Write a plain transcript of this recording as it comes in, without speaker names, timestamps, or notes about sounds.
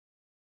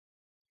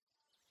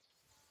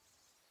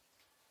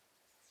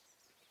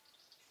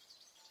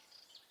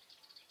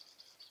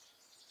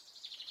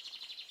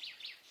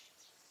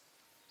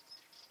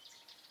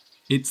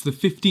It's the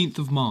 15th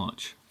of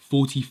March,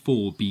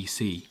 44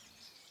 BC.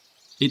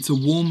 It's a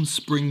warm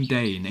spring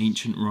day in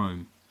ancient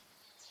Rome.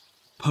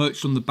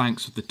 Perched on the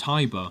banks of the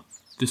Tiber,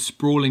 the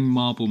sprawling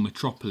marble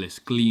metropolis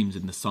gleams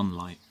in the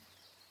sunlight.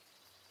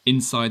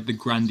 Inside the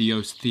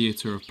grandiose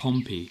theatre of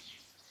Pompey,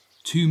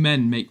 two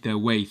men make their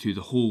way through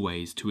the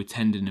hallways to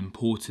attend an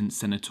important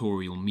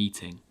senatorial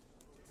meeting.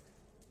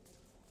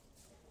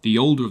 The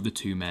older of the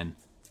two men,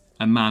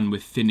 a man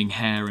with thinning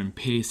hair and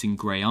piercing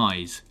grey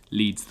eyes,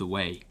 leads the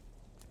way.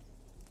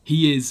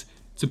 He is,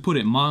 to put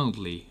it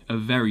mildly, a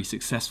very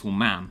successful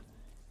man.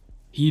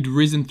 He had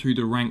risen through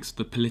the ranks of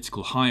the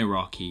political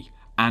hierarchy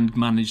and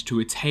managed to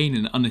attain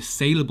an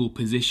unassailable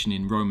position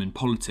in Roman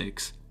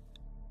politics.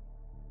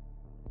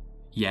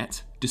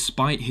 Yet,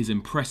 despite his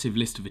impressive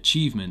list of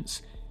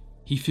achievements,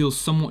 he feels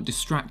somewhat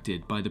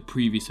distracted by the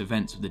previous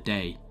events of the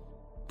day.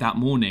 That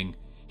morning,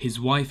 his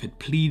wife had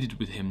pleaded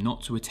with him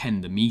not to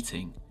attend the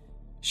meeting.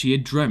 She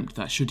had dreamt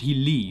that should he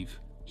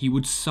leave, he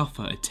would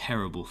suffer a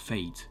terrible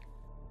fate.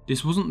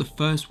 This wasn't the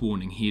first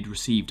warning he had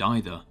received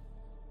either.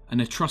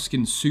 An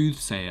Etruscan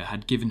soothsayer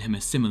had given him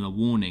a similar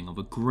warning of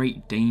a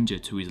great danger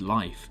to his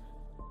life,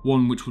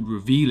 one which would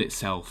reveal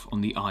itself on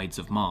the Ides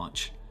of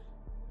March.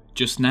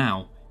 Just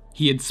now,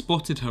 he had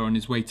spotted her on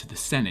his way to the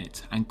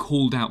Senate and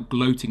called out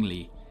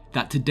gloatingly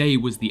that today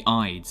was the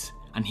Ides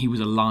and he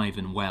was alive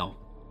and well.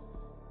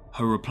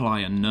 Her reply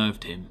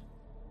unnerved him.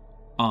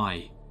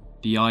 "Aye,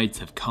 the Ides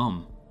have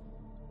come,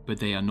 but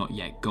they are not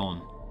yet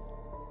gone."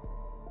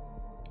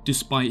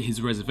 Despite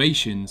his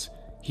reservations,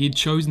 he had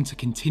chosen to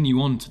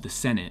continue on to the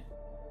Senate.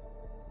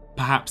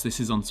 Perhaps this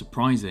is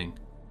unsurprising,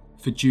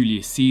 for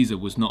Julius Caesar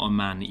was not a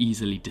man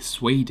easily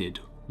dissuaded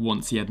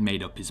once he had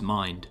made up his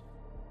mind.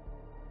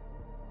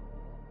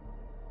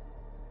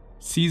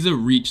 Caesar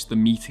reached the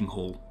meeting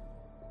hall.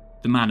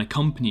 The man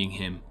accompanying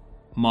him,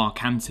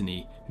 Mark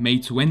Antony,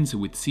 made to enter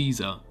with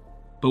Caesar,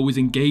 but was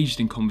engaged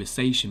in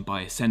conversation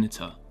by a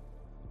senator.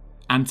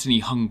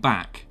 Antony hung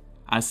back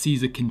as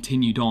Caesar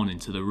continued on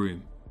into the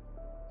room.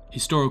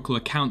 Historical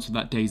accounts of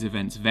that day's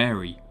events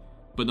vary,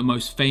 but the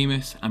most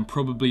famous and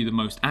probably the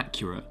most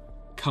accurate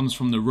comes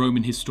from the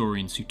Roman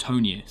historian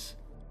Suetonius.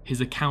 His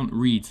account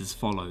reads as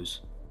follows.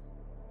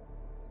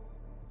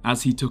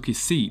 As he took his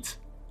seat,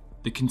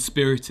 the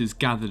conspirators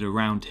gathered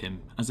around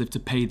him as if to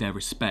pay their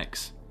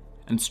respects,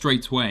 and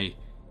straightway,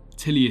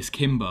 Tullius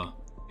Cimber,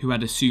 who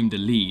had assumed the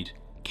lead,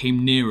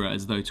 came nearer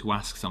as though to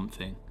ask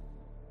something.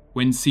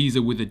 When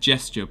Caesar with a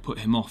gesture put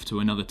him off to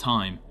another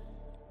time,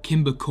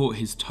 Cimber caught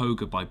his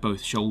toga by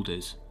both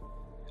shoulders.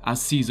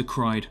 As Caesar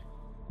cried,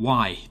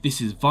 "Why,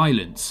 this is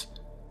violence!"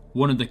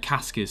 one of the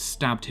casques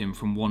stabbed him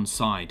from one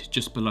side,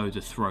 just below the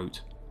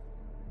throat.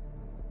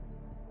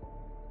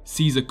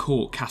 Caesar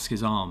caught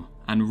Casca's arm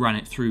and ran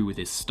it through with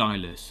his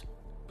stylus,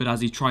 but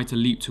as he tried to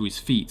leap to his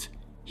feet,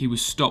 he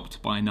was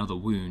stopped by another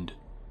wound.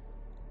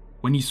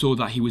 When he saw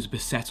that he was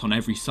beset on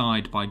every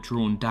side by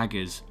drawn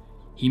daggers,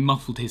 he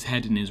muffled his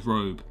head in his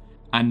robe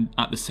and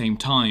at the same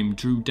time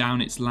drew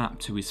down its lap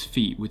to his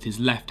feet with his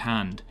left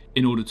hand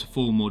in order to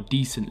fall more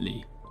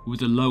decently, with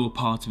the lower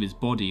part of his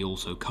body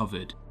also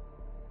covered.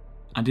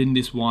 And in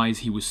this wise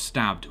he was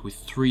stabbed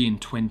with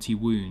 23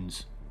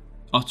 wounds,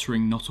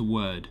 uttering not a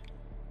word,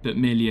 but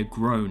merely a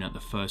groan at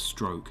the first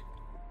stroke,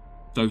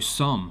 though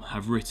some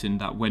have written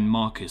that when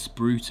Marcus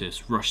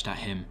Brutus rushed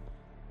at him,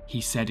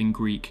 he said in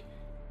Greek,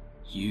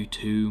 "You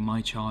too,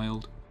 my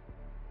child?"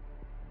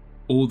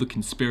 All the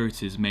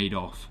conspirators made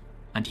off,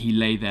 and he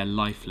lay there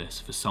lifeless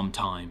for some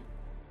time,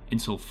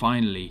 until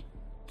finally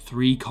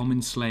 3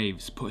 common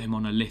slaves put him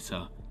on a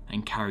litter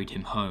and carried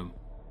him home,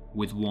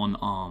 with one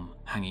arm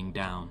hanging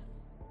down.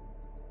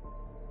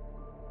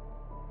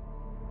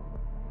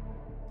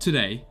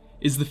 Today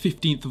is the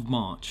 15th of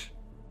March,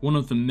 one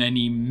of the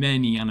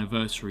many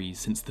anniversaries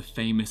since the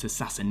famous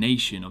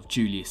assassination of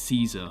Julius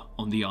Caesar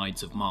on the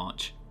Ides of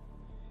March.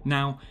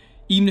 Now,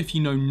 even if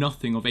you know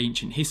nothing of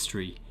ancient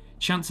history,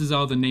 chances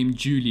are the name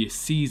Julius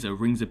Caesar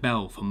rings a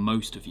bell for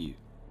most of you.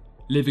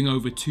 Living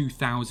over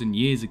 2,000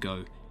 years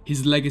ago,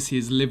 his legacy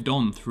has lived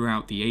on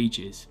throughout the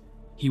ages.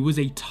 He was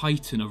a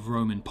titan of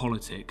Roman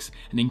politics,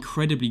 an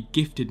incredibly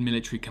gifted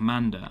military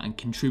commander, and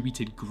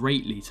contributed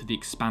greatly to the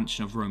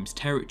expansion of Rome's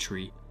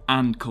territory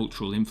and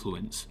cultural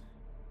influence.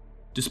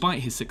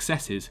 Despite his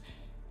successes,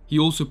 he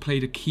also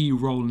played a key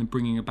role in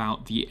bringing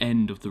about the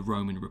end of the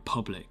Roman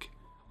Republic,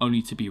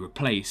 only to be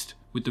replaced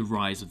with the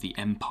rise of the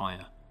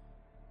Empire.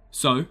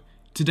 So,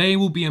 today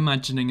we'll be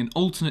imagining an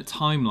alternate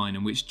timeline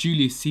in which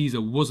Julius Caesar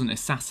wasn't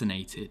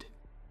assassinated.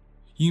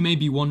 You may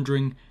be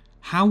wondering,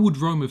 how would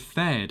Rome have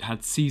fared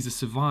had Caesar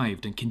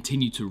survived and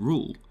continued to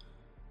rule?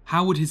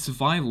 How would his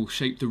survival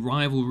shape the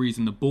rivalries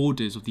and the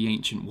borders of the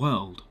ancient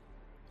world?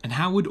 And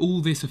how would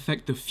all this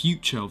affect the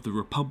future of the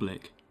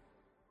Republic?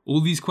 All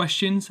these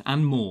questions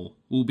and more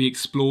will be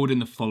explored in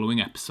the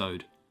following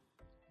episode.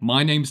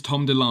 My name's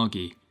Tom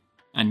DeLargy,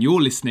 and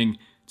you're listening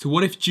to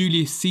What If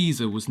Julius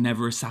Caesar Was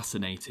Never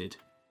Assassinated,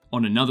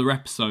 on another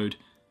episode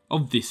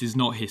of This Is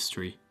Not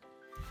History.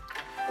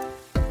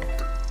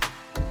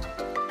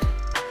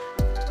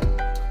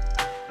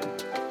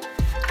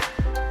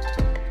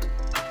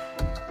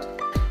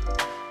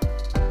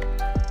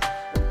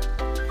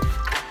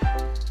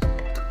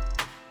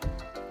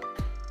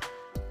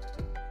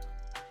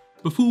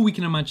 Before we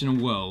can imagine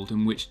a world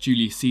in which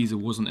Julius Caesar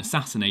wasn't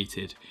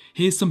assassinated,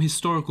 here's some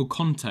historical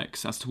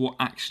context as to what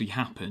actually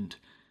happened.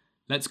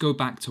 Let's go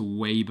back to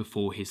way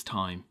before his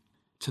time,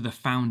 to the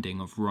founding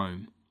of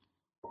Rome.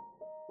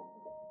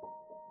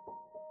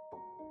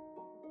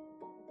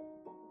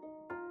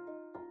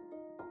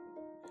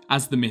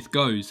 As the myth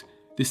goes,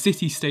 the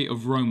city-state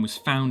of Rome was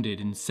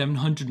founded in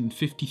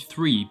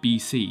 753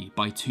 BC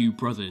by two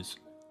brothers,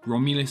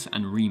 Romulus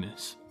and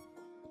Remus.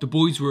 The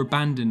boys were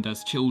abandoned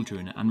as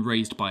children and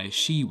raised by a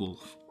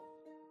she-wolf.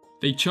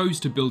 They chose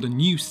to build a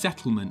new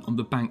settlement on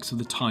the banks of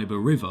the Tiber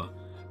River,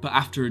 but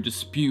after a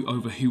dispute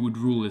over who would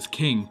rule as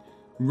king,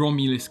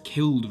 Romulus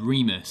killed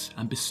Remus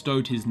and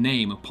bestowed his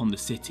name upon the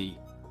city.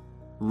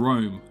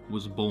 Rome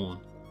was born.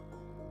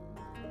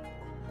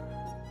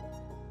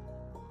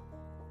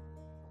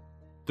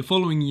 The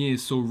following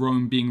years saw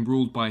Rome being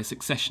ruled by a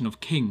succession of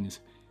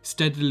kings,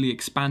 steadily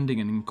expanding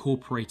and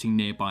incorporating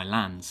nearby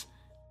lands.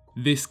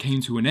 This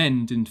came to an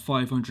end in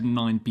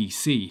 509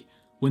 BC,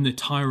 when the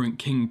tyrant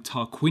king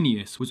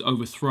Tarquinius was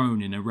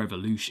overthrown in a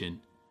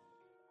revolution.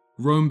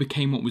 Rome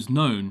became what was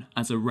known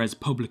as a res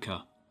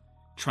publica.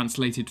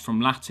 Translated from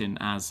Latin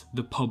as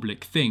the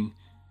public thing,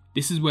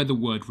 this is where the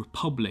word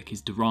republic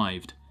is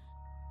derived.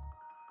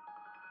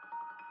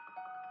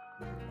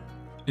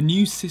 A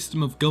new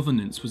system of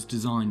governance was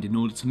designed in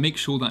order to make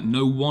sure that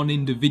no one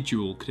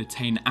individual could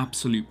attain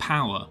absolute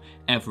power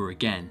ever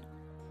again.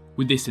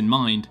 With this in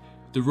mind,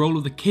 the role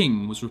of the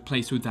king was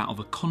replaced with that of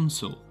a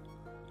consul.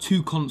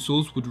 Two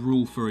consuls would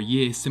rule for a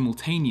year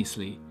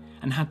simultaneously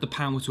and had the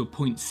power to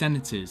appoint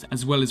senators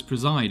as well as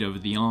preside over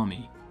the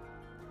army.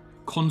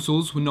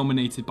 Consuls were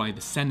nominated by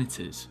the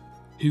senators,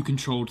 who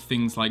controlled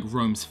things like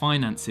Rome's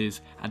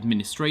finances,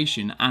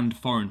 administration, and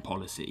foreign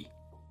policy.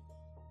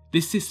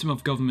 This system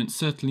of government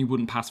certainly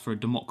wouldn't pass for a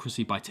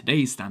democracy by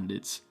today's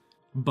standards,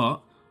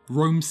 but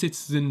Rome's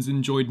citizens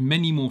enjoyed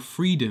many more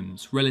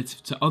freedoms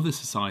relative to other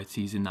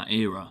societies in that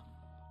era.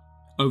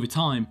 Over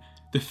time,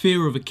 the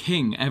fear of a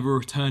king ever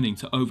returning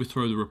to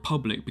overthrow the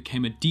Republic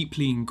became a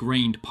deeply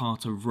ingrained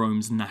part of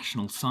Rome's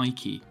national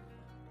psyche.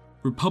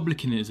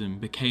 Republicanism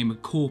became a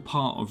core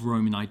part of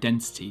Roman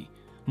identity,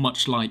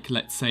 much like,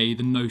 let's say,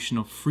 the notion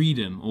of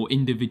freedom or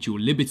individual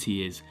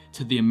liberty is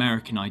to the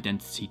American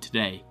identity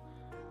today.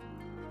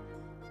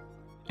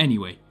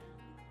 Anyway,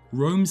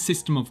 Rome's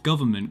system of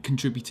government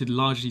contributed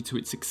largely to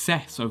its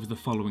success over the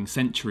following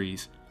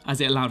centuries,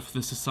 as it allowed for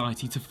the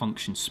society to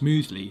function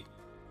smoothly.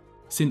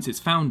 Since its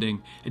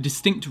founding, a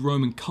distinct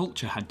Roman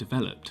culture had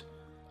developed.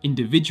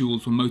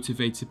 Individuals were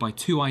motivated by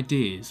two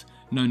ideas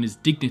known as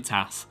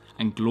dignitas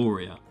and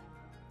gloria.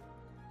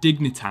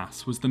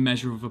 Dignitas was the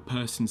measure of a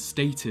person's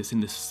status in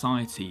the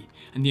society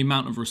and the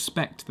amount of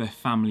respect their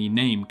family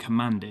name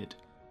commanded.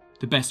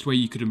 The best way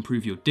you could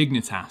improve your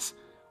dignitas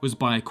was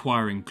by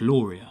acquiring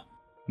gloria,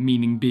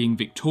 meaning being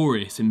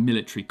victorious in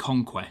military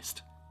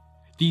conquest.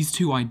 These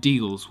two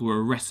ideals were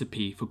a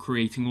recipe for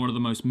creating one of the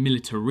most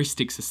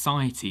militaristic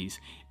societies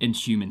in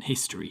human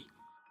history.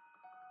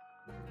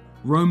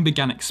 Rome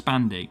began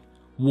expanding,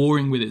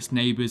 warring with its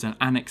neighbours and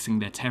annexing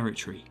their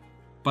territory.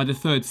 By the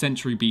 3rd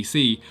century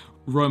BC,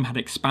 Rome had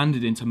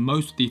expanded into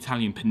most of the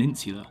Italian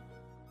peninsula.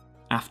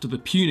 After the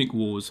Punic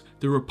Wars,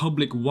 the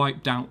Republic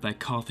wiped out their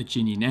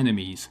Carthaginian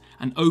enemies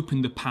and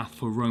opened the path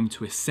for Rome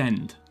to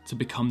ascend to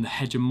become the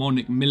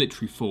hegemonic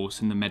military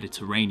force in the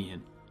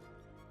Mediterranean.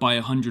 By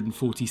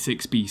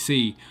 146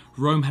 BC,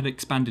 Rome had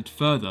expanded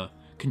further,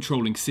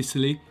 controlling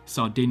Sicily,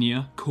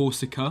 Sardinia,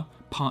 Corsica,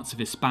 parts of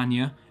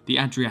Hispania, the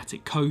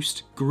Adriatic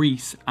coast,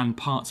 Greece, and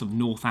parts of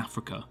North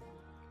Africa.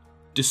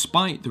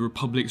 Despite the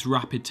Republic's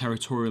rapid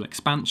territorial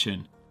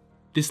expansion,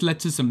 this led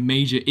to some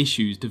major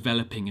issues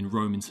developing in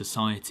Roman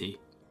society.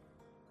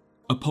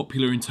 A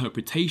popular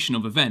interpretation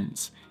of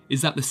events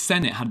is that the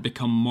Senate had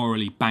become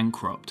morally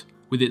bankrupt,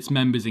 with its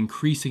members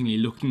increasingly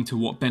looking to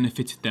what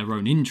benefited their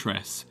own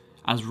interests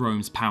as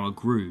Rome's power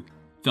grew,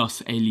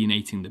 thus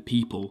alienating the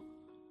people.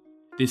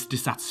 This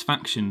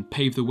dissatisfaction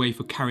paved the way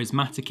for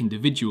charismatic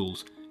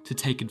individuals to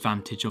take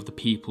advantage of the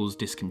people's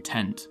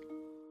discontent.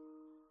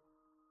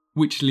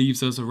 Which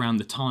leaves us around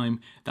the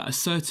time that a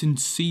certain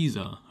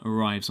Caesar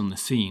arrives on the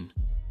scene.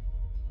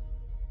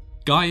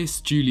 Gaius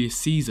Julius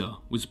Caesar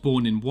was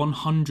born in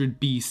 100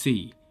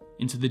 BC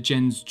into the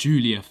gens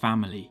Julia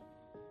family.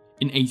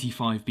 In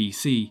 85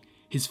 BC,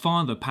 his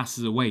father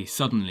passes away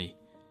suddenly.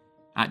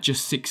 At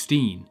just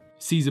 16,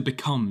 Caesar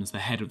becomes the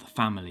head of the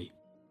family.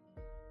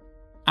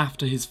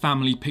 After his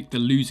family picked the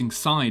losing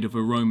side of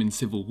a Roman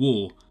civil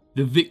war,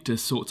 the victor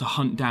sought to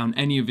hunt down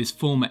any of his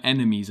former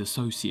enemies'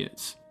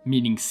 associates,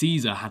 meaning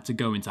Caesar had to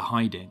go into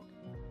hiding.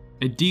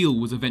 A deal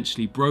was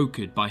eventually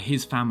brokered by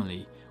his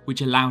family, which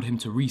allowed him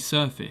to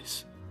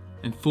resurface.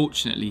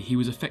 Unfortunately, he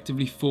was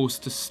effectively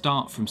forced to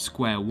start from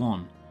square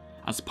one,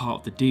 as part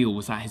of the deal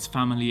was that his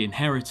family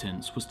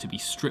inheritance was to be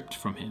stripped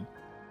from him.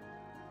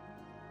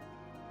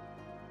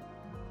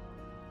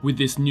 With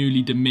this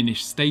newly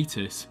diminished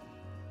status,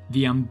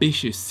 the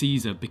ambitious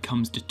Caesar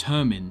becomes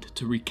determined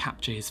to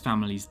recapture his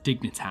family's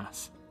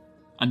dignitas,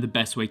 and the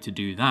best way to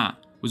do that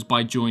was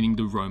by joining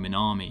the Roman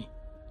army.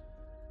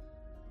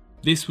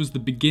 This was the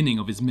beginning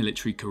of his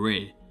military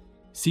career.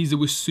 Caesar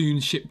was soon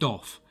shipped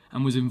off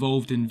and was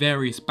involved in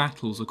various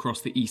battles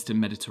across the eastern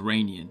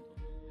Mediterranean.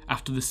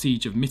 After the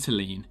siege of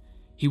Mytilene,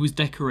 he was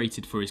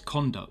decorated for his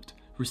conduct,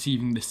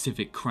 receiving the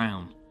civic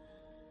crown.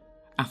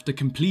 After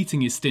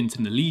completing his stint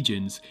in the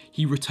legions,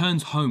 he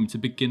returns home to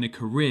begin a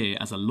career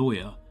as a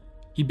lawyer.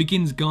 He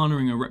begins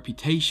garnering a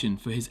reputation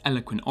for his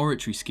eloquent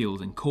oratory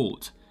skills in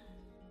court.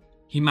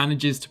 He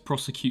manages to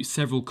prosecute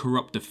several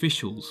corrupt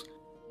officials,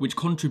 which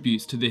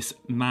contributes to this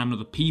man of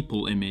the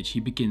people image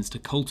he begins to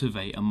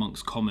cultivate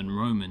amongst common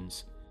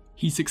Romans.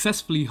 He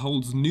successfully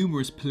holds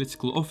numerous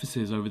political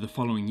offices over the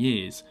following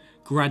years,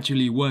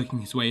 gradually working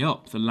his way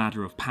up the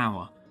ladder of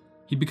power.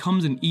 He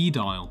becomes an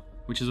aedile,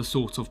 which is a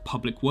sort of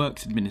public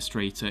works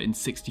administrator in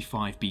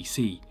 65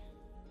 BC.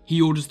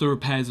 He orders the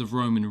repairs of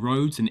Roman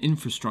roads and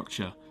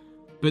infrastructure,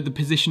 but the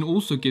position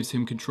also gives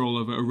him control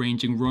over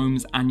arranging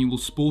Rome's annual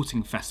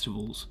sporting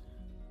festivals.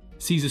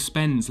 Caesar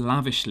spends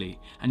lavishly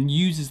and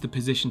uses the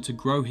position to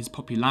grow his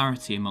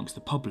popularity amongst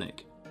the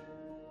public.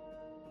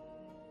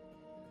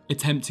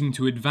 Attempting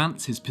to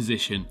advance his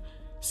position,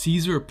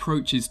 Caesar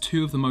approaches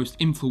two of the most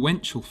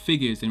influential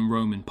figures in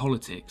Roman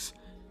politics,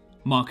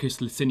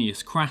 Marcus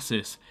Licinius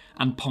Crassus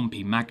and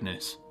Pompey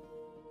Magnus.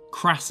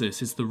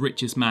 Crassus is the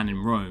richest man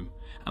in Rome,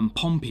 and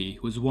Pompey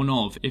was one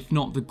of, if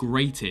not the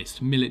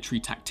greatest, military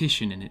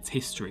tactician in its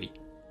history.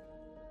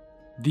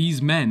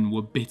 These men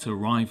were bitter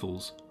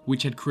rivals,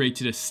 which had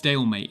created a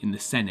stalemate in the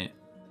Senate,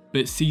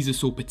 but Caesar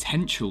saw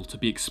potential to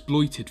be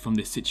exploited from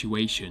this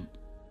situation.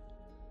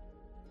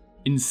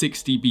 In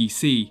 60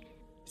 BC,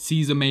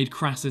 Caesar made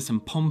Crassus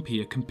and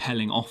Pompey a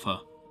compelling offer.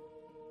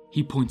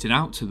 He pointed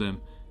out to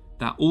them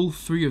that all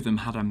three of them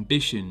had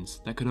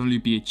ambitions that could only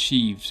be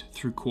achieved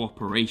through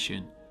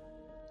cooperation.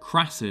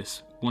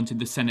 Crassus wanted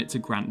the Senate to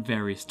grant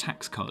various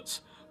tax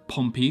cuts.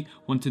 Pompey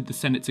wanted the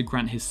Senate to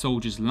grant his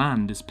soldiers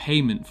land as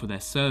payment for their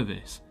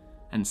service,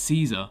 and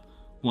Caesar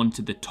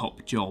wanted the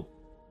top job.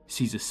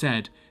 Caesar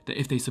said that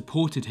if they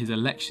supported his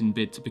election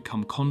bid to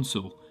become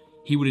consul,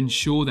 he would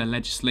ensure their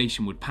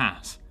legislation would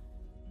pass.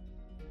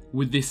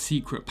 With this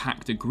secret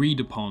pact agreed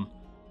upon,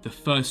 the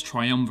first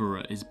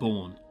triumvirate is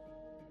born,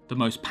 the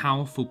most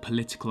powerful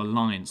political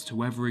alliance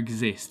to ever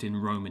exist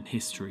in Roman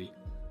history.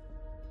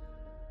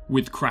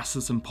 With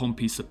Crassus and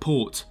Pompey's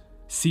support,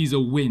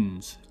 Caesar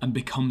wins and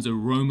becomes a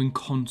Roman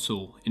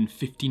consul in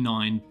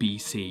 59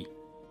 BC.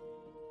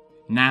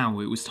 Now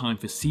it was time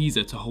for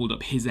Caesar to hold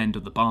up his end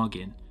of the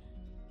bargain.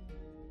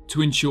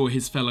 To ensure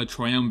his fellow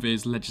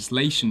triumvirs'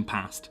 legislation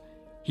passed,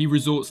 he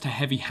resorts to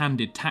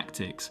heavy-handed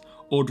tactics,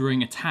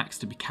 ordering attacks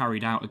to be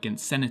carried out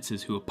against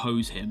senators who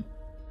oppose him.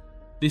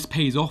 This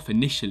pays off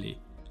initially,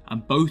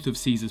 and both of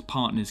Caesar's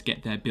partners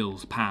get their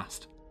bills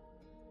passed.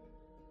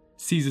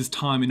 Caesar's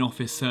time in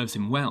office serves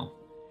him well.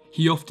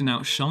 He often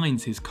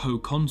outshines his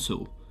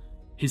co-consul,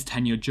 his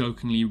tenure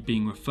jokingly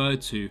being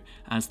referred to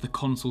as the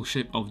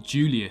consulship of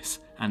Julius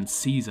and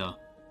Caesar.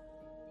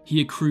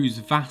 He accrues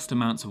vast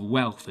amounts of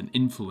wealth and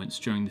influence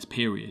during this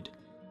period.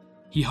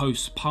 He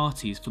hosts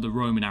parties for the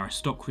Roman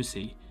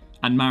aristocracy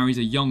and marries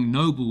a young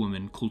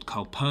noblewoman called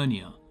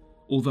Calpurnia,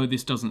 although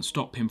this doesn't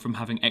stop him from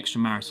having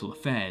extramarital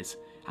affairs,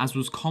 as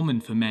was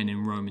common for men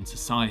in Roman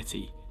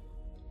society.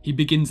 He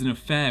begins an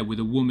affair with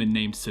a woman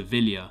named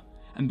Servilia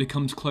and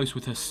becomes close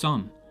with her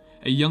son,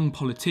 a young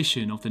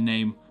politician of the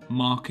name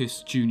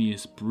Marcus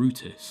Junius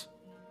Brutus.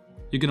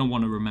 You're going to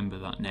want to remember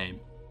that name.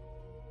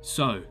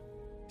 So,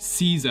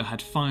 Caesar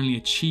had finally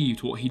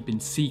achieved what he'd been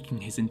seeking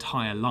his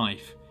entire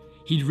life.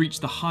 He'd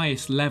reached the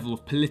highest level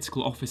of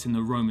political office in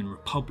the Roman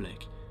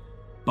Republic.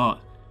 But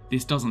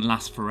this doesn't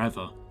last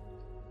forever.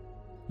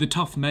 The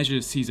tough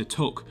measures Caesar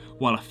took,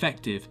 while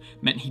effective,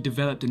 meant he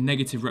developed a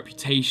negative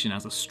reputation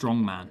as a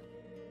strongman,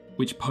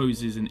 which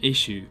poses an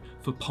issue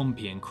for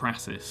Pompey and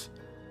Crassus.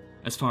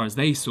 As far as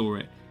they saw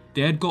it,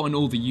 they had gotten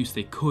all the use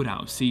they could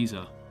out of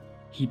Caesar.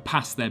 He'd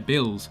passed their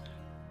bills,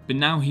 but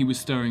now he was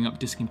stirring up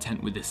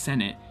discontent with the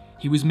Senate.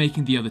 He was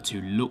making the other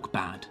two look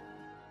bad.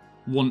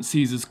 Once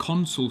Caesar's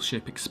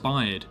consulship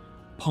expired,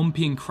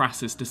 Pompey and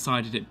Crassus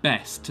decided it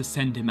best to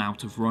send him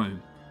out of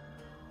Rome.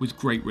 With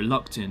great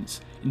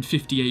reluctance, in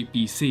 58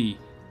 BC,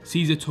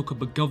 Caesar took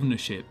up a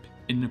governorship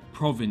in a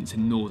province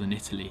in northern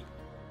Italy.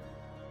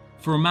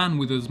 For a man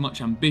with as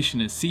much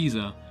ambition as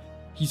Caesar,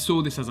 he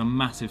saw this as a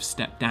massive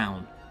step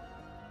down.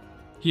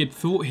 He had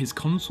thought his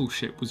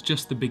consulship was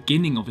just the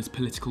beginning of his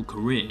political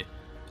career,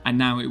 and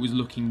now it was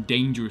looking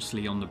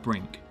dangerously on the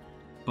brink.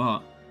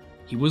 But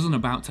he wasn't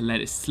about to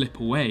let it slip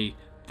away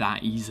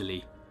that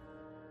easily.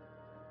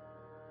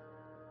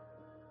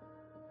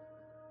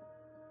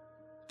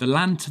 The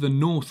land to the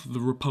north of the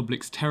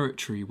Republic's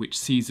territory, which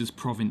Caesar's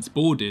province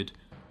bordered,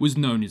 was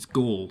known as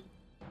Gaul.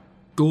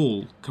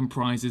 Gaul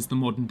comprises the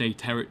modern-day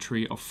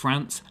territory of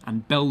France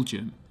and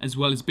Belgium, as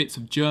well as bits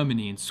of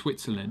Germany and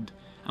Switzerland,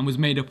 and was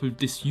made up of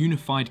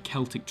disunified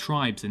Celtic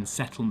tribes and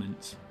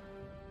settlements.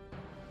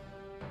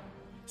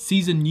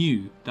 Caesar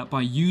knew that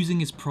by using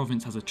his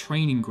province as a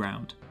training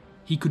ground,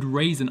 he could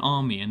raise an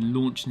army and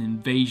launch an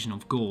invasion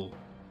of Gaul.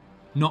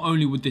 Not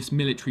only would this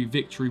military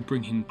victory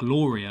bring him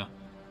gloria,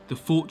 the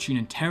fortune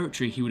and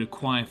territory he would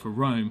acquire for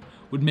Rome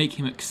would make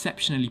him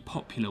exceptionally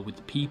popular with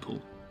the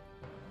people.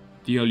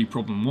 The only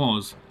problem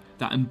was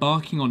that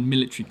embarking on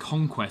military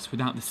conquest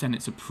without the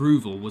Senate's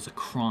approval was a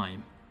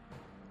crime.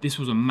 This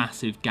was a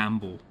massive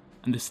gamble,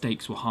 and the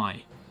stakes were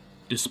high.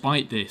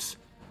 Despite this,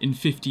 in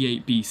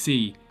 58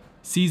 BC,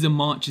 Caesar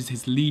marches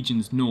his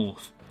legions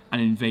north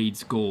and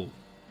invades Gaul,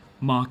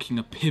 marking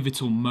a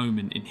pivotal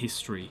moment in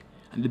history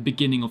and the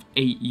beginning of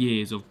 8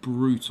 years of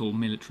brutal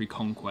military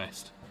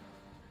conquest.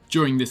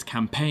 During this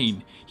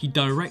campaign, he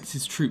directs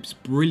his troops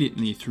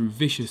brilliantly through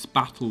vicious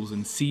battles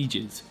and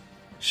sieges,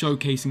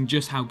 showcasing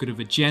just how good of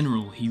a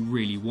general he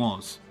really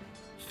was.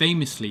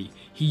 Famously,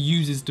 he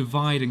uses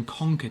divide and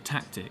conquer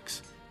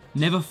tactics,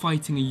 never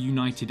fighting a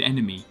united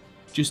enemy,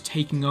 just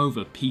taking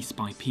over piece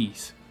by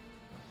piece.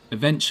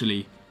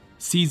 Eventually,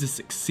 Caesar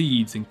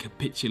succeeds in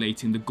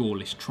capitulating the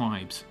Gaulish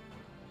tribes.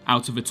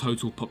 Out of a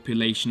total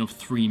population of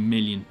 3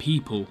 million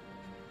people,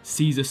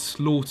 Caesar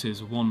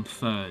slaughters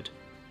 1/3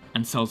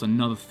 and sells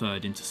another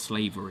third into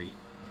slavery.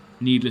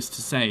 Needless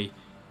to say,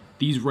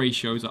 these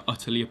ratios are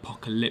utterly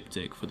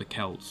apocalyptic for the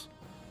Celts.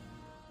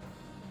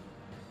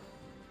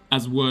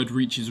 As word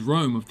reaches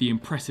Rome of the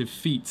impressive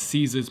feats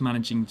Caesar's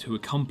managing to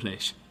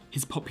accomplish,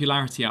 his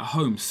popularity at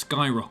home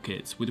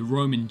skyrockets, with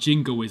Roman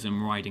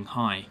jingoism riding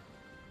high.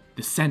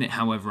 The Senate,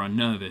 however, are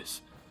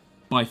nervous.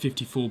 By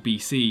 54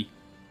 BC,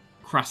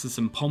 Crassus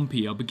and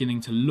Pompey are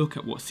beginning to look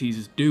at what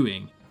Caesar's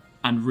doing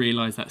and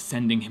realise that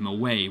sending him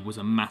away was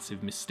a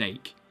massive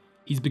mistake.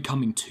 He's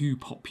becoming too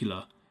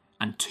popular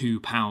and too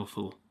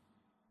powerful.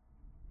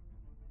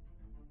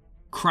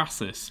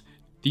 Crassus,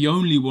 the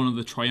only one of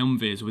the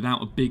triumvirs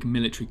without a big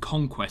military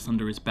conquest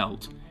under his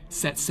belt,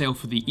 sets sail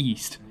for the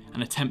east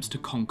and attempts to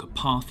conquer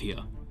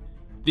Parthia.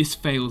 This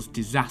fails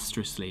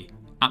disastrously.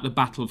 At the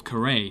Battle of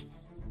Carrhae,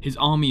 his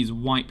army is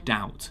wiped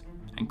out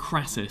and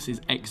Crassus is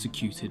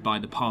executed by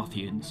the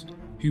Parthians,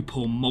 who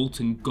pour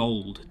molten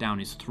gold down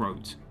his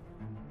throat.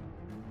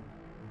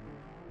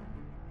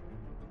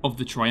 Of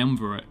the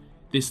triumvirate,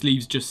 this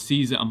leaves just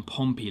Caesar and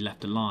Pompey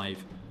left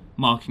alive,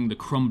 marking the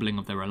crumbling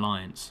of their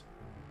alliance.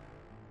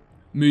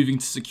 Moving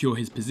to secure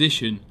his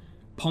position,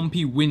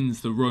 Pompey wins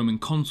the Roman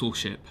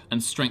consulship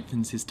and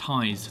strengthens his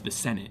ties to the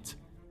Senate.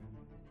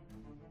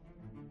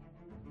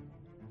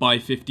 By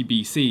 50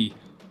 BC,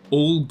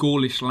 all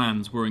Gaulish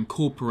lands were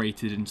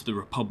incorporated into the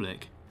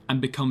Republic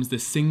and becomes the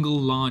single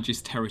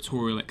largest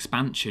territorial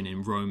expansion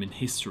in Roman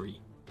history.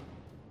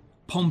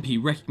 Pompey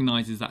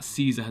recognises that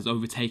Caesar has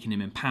overtaken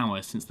him in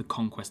power since the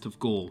conquest of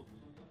Gaul.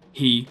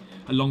 He,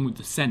 along with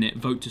the Senate,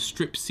 vote to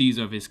strip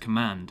Caesar of his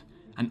command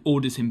and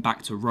orders him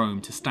back to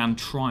Rome to stand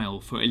trial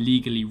for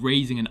illegally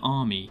raising an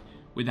army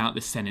without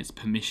the Senate's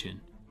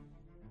permission.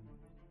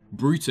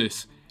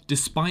 Brutus,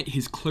 despite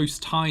his close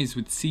ties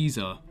with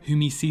Caesar,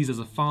 whom he sees as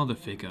a father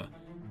figure,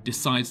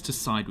 decides to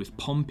side with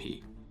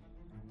Pompey.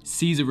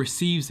 Caesar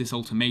receives this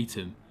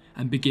ultimatum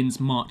and begins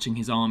marching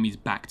his armies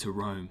back to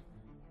Rome.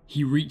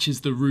 He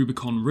reaches the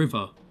Rubicon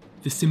River,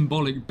 the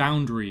symbolic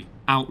boundary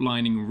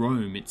outlining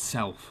Rome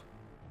itself.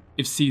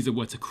 If Caesar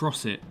were to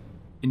cross it,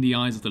 in the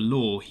eyes of the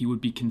law, he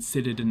would be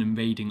considered an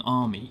invading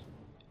army,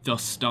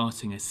 thus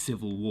starting a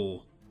civil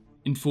war.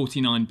 In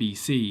 49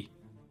 BC,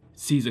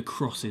 Caesar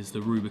crosses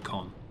the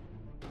Rubicon.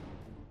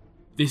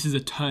 This is a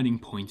turning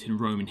point in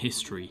Roman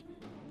history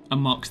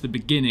and marks the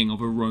beginning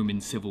of a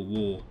Roman civil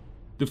war.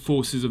 The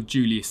forces of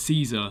Julius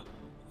Caesar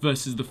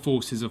versus the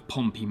forces of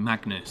Pompey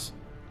Magnus,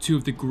 two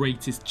of the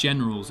greatest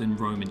generals in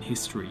Roman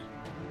history.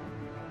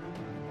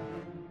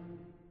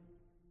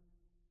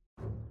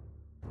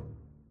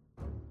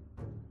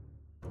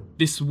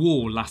 This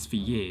war lasts for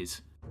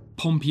years.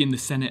 Pompey and the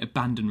Senate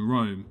abandon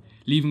Rome,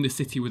 leaving the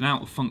city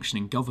without a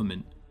functioning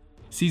government.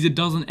 Caesar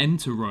doesn't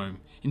enter Rome,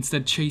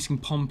 instead chasing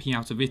Pompey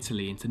out of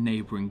Italy into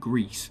neighbouring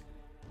Greece.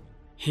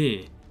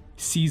 Here,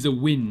 Caesar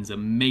wins a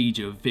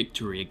major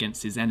victory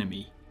against his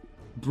enemy.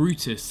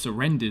 Brutus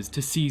surrenders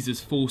to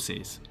Caesar's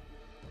forces,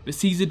 but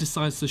Caesar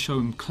decides to show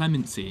him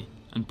clemency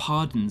and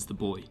pardons the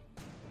boy.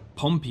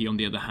 Pompey, on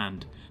the other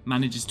hand,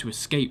 manages to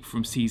escape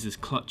from Caesar's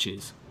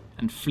clutches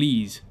and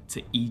flees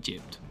to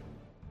Egypt.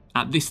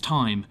 At this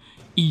time,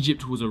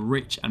 Egypt was a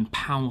rich and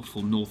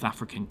powerful North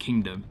African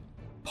kingdom.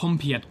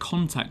 Pompey had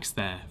contacts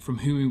there from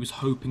whom he was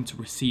hoping to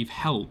receive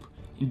help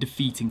in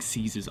defeating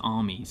Caesar's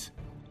armies.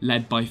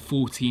 Led by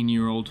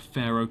 14-year-old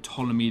Pharaoh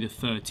Ptolemy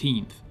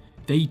XIII,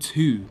 they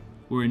too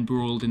were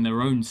embroiled in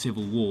their own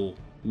civil war,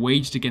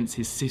 waged against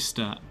his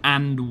sister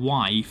and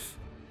wife,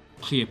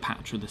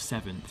 Cleopatra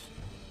VII.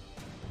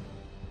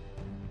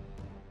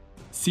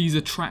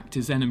 Caesar tracked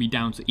his enemy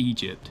down to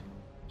Egypt.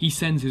 He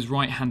sends his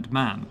right-hand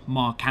man,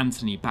 Mark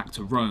Antony, back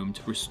to Rome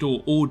to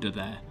restore order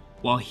there,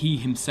 while he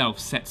himself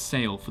sets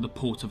sail for the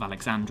port of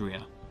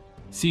Alexandria.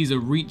 Caesar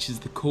reaches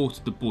the court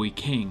of the boy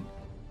king,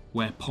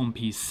 where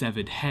Pompey's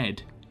severed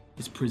head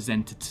is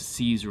presented to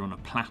Caesar on a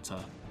platter.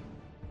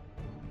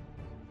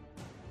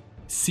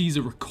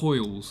 Caesar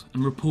recoils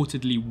and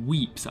reportedly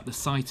weeps at the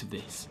sight of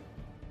this.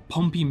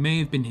 Pompey may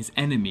have been his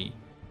enemy,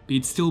 but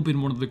he'd still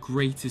been one of the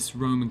greatest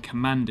Roman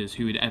commanders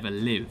who had ever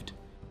lived.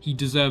 he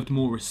deserved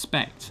more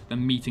respect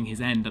than meeting his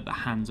end at the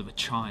hands of a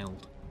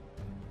child.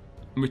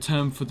 In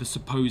return for the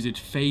supposed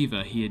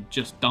favour he had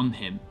just done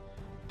him,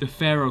 the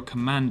pharaoh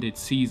commanded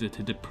Caesar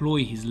to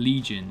deploy his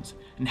legions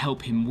and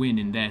help him win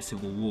in their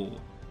civil war.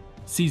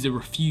 Caesar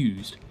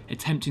refused,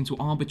 attempting to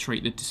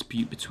arbitrate the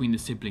dispute between the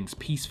siblings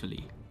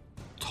peacefully.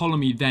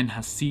 Ptolemy then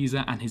has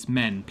Caesar and his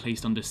men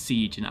placed under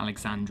siege in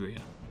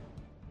Alexandria.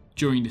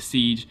 During the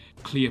siege,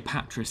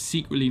 Cleopatra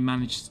secretly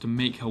manages to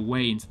make her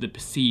way into the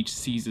besieged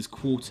Caesar's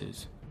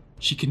quarters.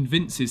 She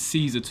convinces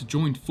Caesar to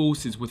join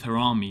forces with her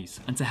armies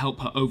and to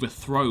help her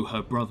overthrow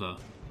her brother.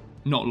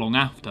 Not long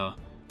after,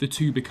 the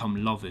two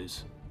become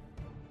lovers.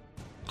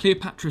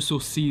 Cleopatra saw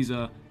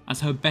Caesar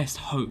as her best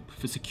hope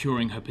for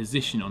securing her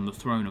position on the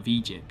throne of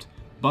Egypt,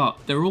 but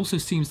there also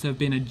seems to have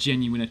been a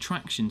genuine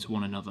attraction to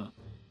one another.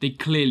 They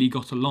clearly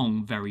got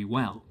along very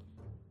well.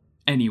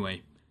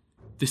 Anyway,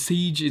 the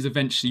siege is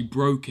eventually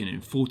broken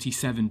in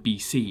 47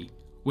 BC,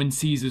 when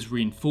Caesar's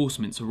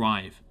reinforcements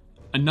arrive.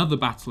 Another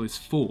battle is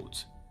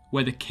fought,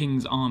 where the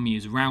king's army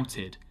is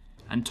routed,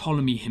 and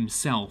Ptolemy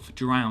himself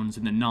drowns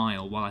in the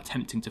Nile while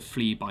attempting to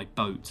flee by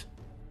boat.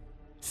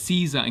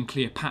 Caesar and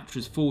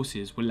Cleopatra's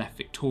forces were left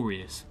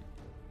victorious,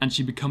 and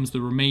she becomes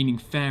the remaining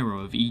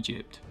pharaoh of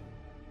Egypt.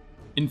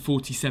 In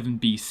 47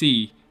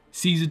 BC,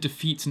 Caesar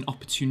defeats an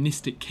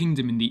opportunistic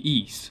kingdom in the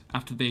east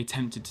after they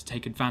attempted to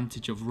take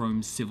advantage of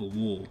Rome's civil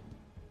war.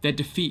 Their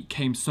defeat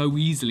came so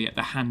easily at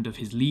the hand of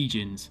his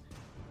legions.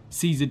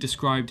 Caesar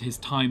described his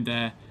time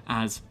there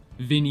as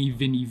Vini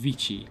Vini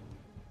Vici.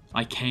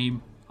 I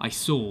came, I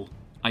saw,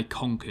 I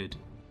conquered.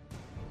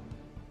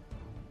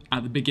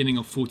 At the beginning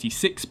of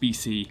 46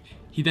 BC,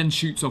 he then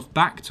shoots off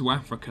back to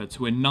Africa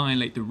to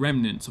annihilate the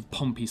remnants of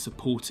Pompey's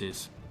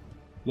supporters.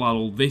 While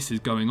all this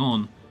is going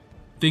on,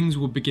 things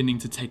were beginning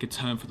to take a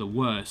turn for the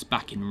worse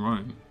back in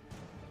Rome.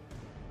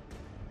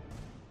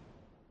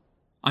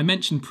 I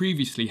mentioned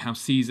previously how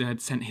Caesar had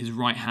sent his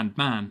right-hand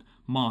man,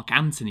 Mark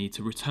Antony,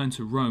 to return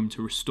to Rome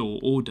to restore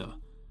order.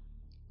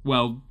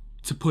 Well,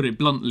 to put it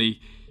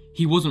bluntly,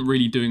 he wasn't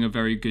really doing a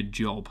very good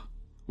job.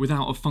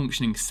 Without a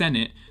functioning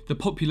Senate, the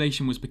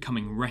population was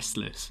becoming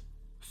restless.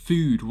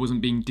 Food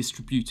wasn't being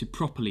distributed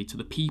properly to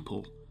the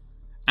people.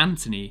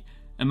 Antony,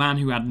 a man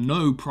who had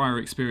no prior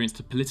experience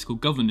to political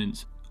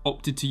governance,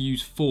 opted to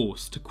use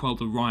force to quell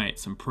the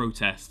riots and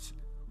protests,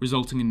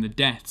 resulting in the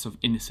deaths of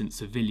innocent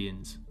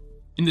civilians.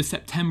 In the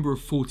September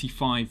of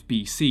 45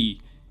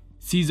 BC,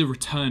 Caesar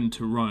returned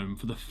to Rome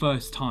for the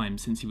first time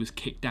since he was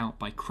kicked out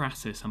by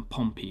Crassus and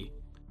Pompey.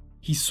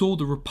 He saw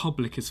the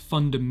Republic as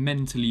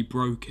fundamentally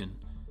broken.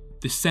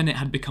 The Senate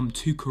had become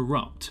too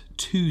corrupt,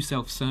 too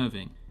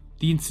self-serving.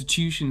 The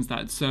institutions that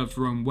had served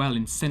Rome well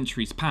in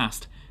centuries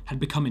past had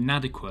become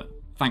inadequate,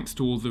 thanks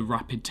to all the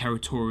rapid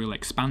territorial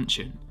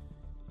expansion.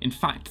 In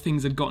fact,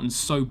 things had gotten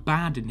so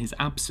bad in his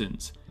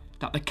absence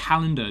that the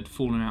calendar had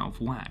fallen out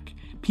of whack.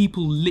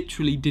 People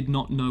literally did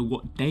not know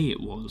what day it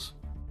was.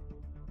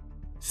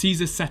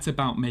 Caesar set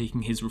about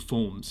making his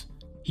reforms.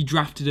 He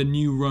drafted a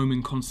new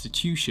Roman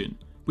constitution,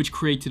 which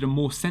created a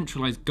more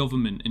centralised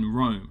government in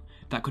Rome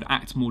that could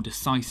act more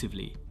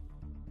decisively.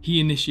 He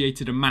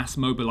initiated a mass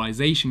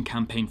mobilisation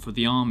campaign for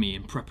the army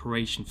in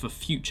preparation for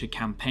future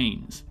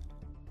campaigns.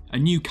 A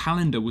new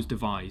calendar was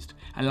devised,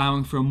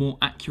 allowing for a more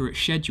accurate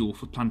schedule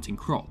for planting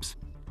crops.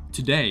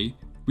 Today,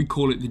 we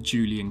call it the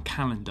Julian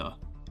calendar.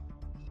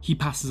 He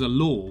passes a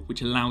law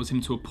which allows him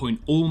to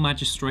appoint all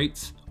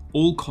magistrates,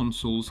 all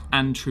consuls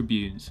and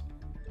tribunes.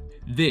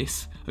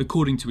 This,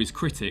 according to his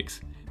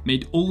critics,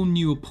 made all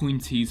new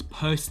appointees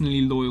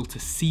personally loyal to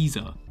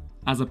Caesar,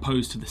 as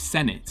opposed to the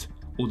Senate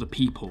or the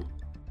people.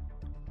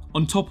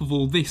 On top of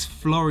all this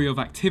flurry of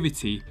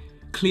activity,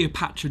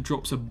 Cleopatra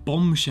drops a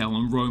bombshell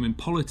on Roman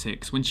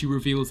politics when she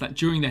reveals that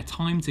during their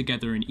time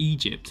together in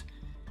Egypt,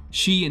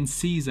 she and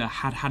Caesar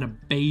had had a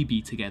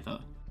baby together.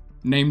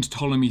 Named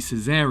Ptolemy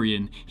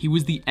Caesarion, he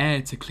was the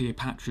heir to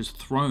Cleopatra's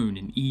throne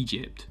in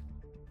Egypt.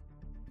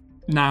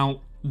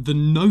 Now, the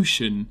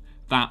notion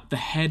that the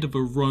head of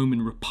a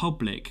Roman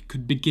republic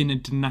could begin a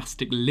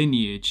dynastic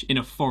lineage in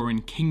a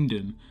foreign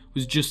kingdom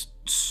was just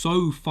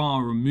so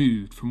far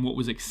removed from what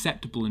was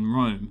acceptable in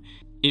Rome,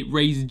 it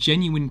raised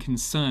genuine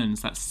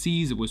concerns that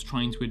Caesar was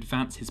trying to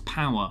advance his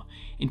power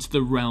into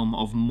the realm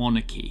of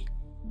monarchy.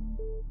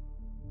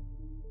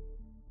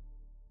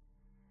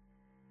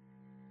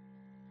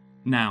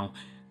 Now,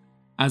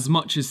 as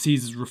much as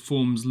Caesar's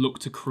reforms look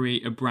to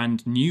create a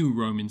brand new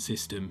Roman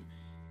system,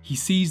 he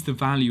sees the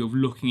value of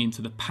looking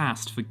into the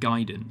past for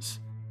guidance.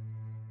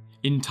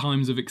 In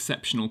times of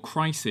exceptional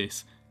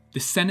crisis, the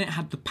Senate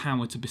had the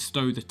power to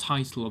bestow the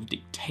title of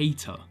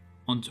dictator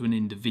onto an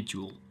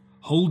individual,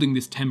 holding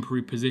this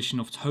temporary position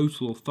of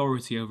total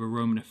authority over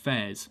Roman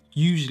affairs,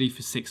 usually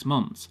for 6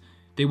 months.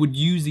 They would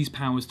use these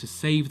powers to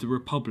save the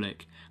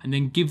Republic and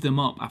then give them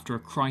up after a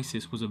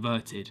crisis was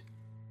averted.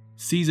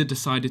 Caesar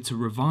decided to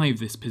revive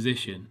this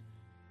position.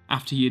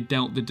 After he had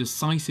dealt the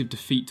decisive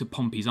defeat to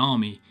Pompey's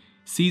army,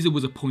 Caesar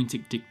was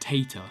appointed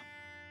dictator.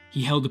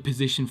 He held the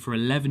position for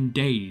 11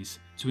 days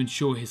to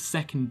ensure his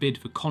second bid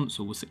for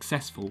consul was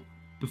successful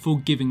before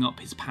giving up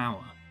his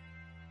power.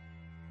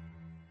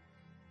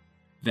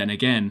 Then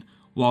again,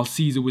 while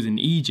Caesar was in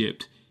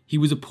Egypt, he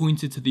was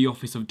appointed to the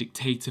office of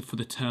dictator for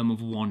the term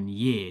of 1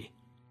 year.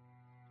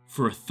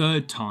 For a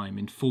third time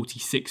in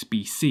 46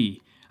 BC,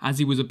 as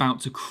he was about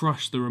to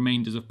crush the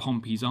remainders of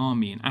Pompey's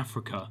army in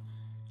Africa,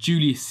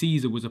 Julius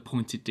Caesar was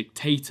appointed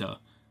dictator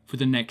for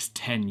the next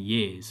 10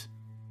 years.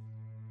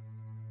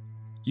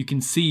 You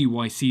can see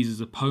why Caesar's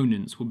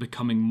opponents were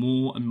becoming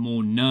more and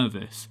more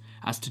nervous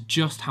as to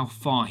just how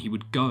far he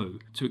would go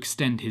to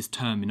extend his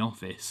term in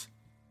office.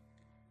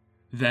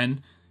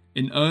 Then,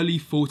 in early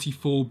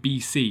 44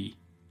 BC,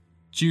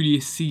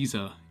 Julius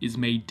Caesar is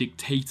made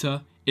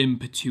dictator in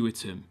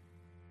perpetuum,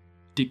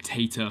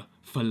 dictator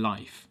for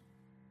life.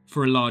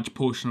 For a large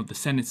portion of the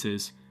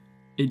senators,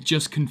 it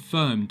just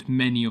confirmed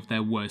many of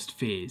their worst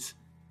fears.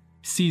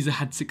 Caesar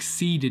had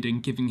succeeded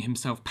in giving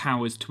himself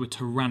powers to a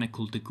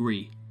tyrannical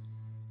degree.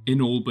 In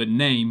all but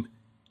name,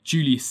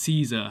 Julius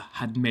Caesar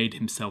had made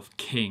himself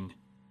king.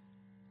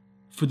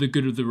 For the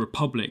good of the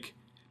Republic,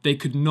 they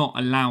could not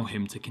allow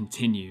him to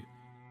continue.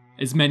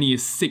 As many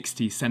as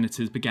 60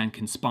 senators began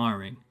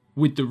conspiring,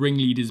 with the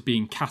ringleaders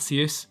being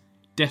Cassius,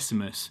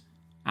 Decimus,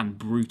 and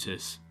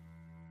Brutus.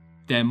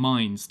 Their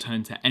minds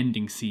turned to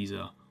ending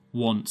Caesar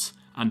once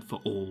and for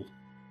all.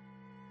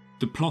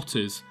 The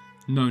plotters,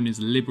 known as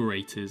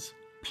liberators,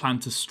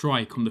 planned to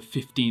strike on the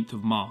 15th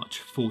of March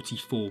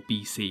 44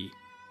 BC,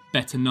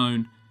 better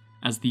known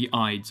as the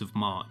Ides of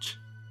March.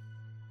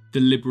 The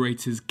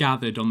liberators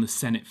gathered on the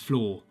Senate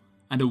floor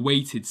and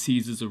awaited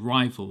Caesar's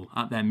arrival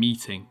at their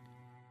meeting.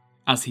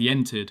 As he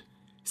entered,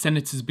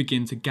 senators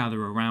began to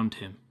gather around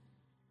him.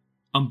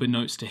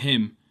 Unbeknownst to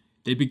him,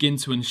 they begin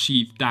to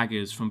unsheath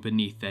daggers from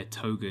beneath their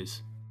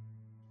togas.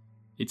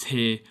 It's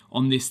here,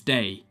 on this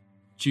day,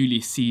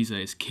 Julius Caesar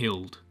is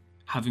killed,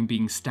 having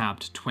been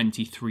stabbed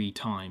 23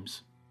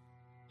 times.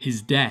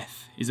 His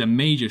death is a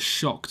major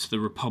shock to the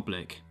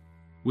Republic,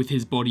 with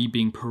his body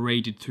being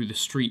paraded through the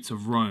streets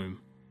of Rome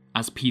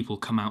as people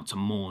come out to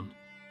mourn.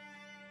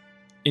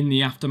 In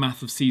the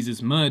aftermath of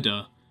Caesar's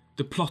murder,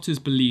 the plotters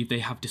believe they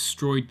have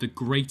destroyed the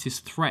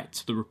greatest threat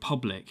to the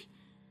Republic.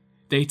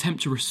 They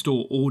attempt to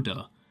restore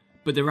order,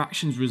 but their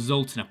actions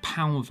result in a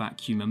power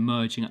vacuum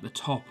emerging at the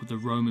top of the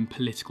Roman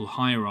political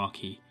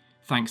hierarchy,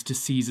 thanks to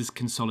Caesar's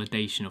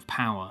consolidation of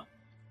power.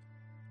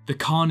 The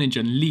carnage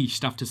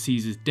unleashed after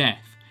Caesar's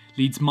death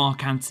leads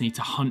Mark Antony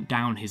to hunt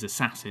down his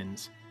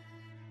assassins.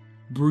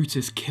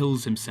 Brutus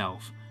kills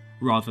himself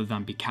rather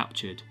than be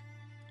captured.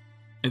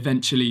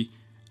 Eventually,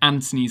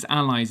 Antony's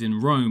allies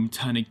in Rome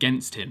turn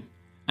against him,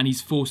 and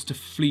he's forced to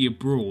flee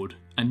abroad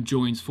and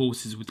joins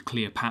forces with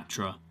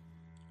Cleopatra.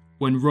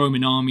 When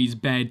Roman armies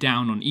bear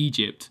down on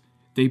Egypt,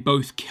 they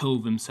both kill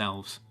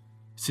themselves.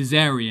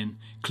 Caesarion,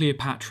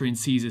 Cleopatra and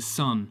Caesar's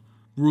son,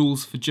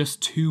 rules for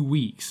just 2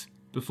 weeks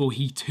before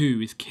he too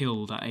is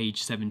killed at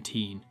age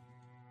 17.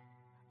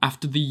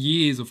 After the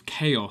years of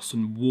chaos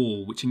and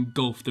war which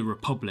engulfed the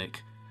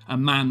Republic, a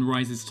man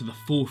rises to the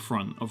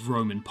forefront of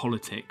Roman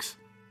politics.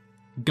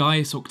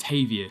 Gaius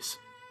Octavius,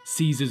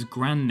 Caesar's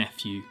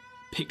grandnephew,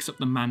 picks up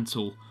the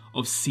mantle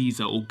of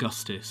Caesar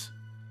Augustus.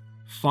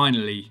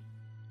 Finally,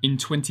 in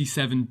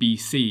 27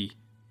 BC,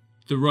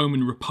 the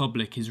Roman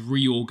Republic is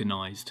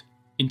reorganised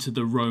into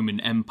the Roman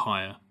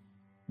Empire,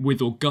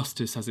 with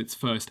Augustus as its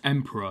first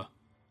emperor,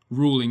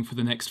 ruling for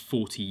the next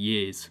 40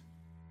 years.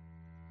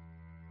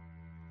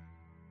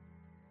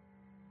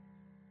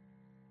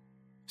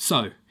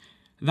 So,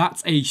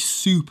 that's a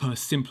super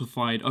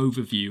simplified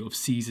overview of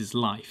Caesar's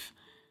life.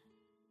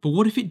 But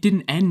what if it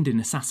didn't end in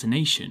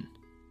assassination?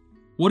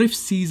 What if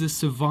Caesar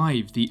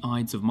survived the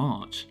Ides of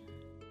March?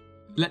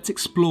 Let's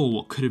explore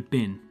what could have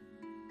been.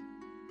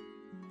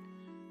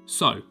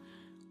 So,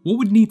 what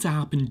would need to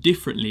happen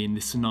differently in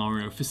this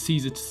scenario for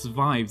Caesar to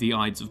survive the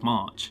Ides of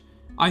March?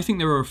 I think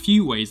there are a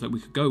few ways that we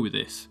could go with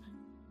this.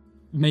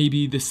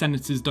 Maybe the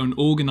senators don't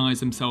organise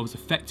themselves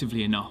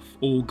effectively enough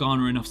or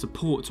garner enough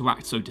support to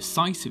act so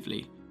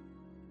decisively.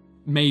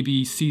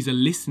 Maybe Caesar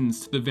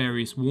listens to the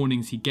various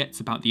warnings he gets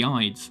about the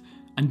Ides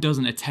and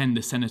doesn't attend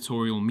the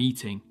senatorial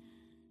meeting.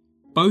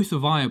 Both are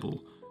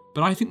viable,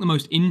 but I think the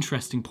most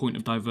interesting point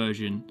of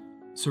diversion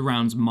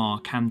surrounds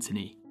Mark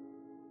Antony.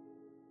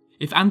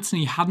 If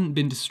Antony hadn't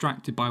been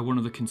distracted by one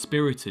of the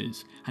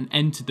conspirators and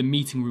entered the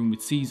meeting room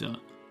with Caesar,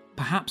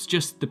 perhaps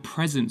just the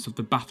presence of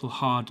the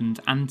battle-hardened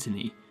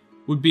Antony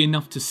would be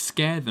enough to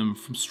scare them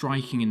from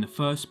striking in the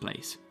first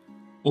place.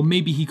 Or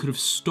maybe he could have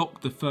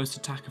stopped the first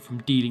attacker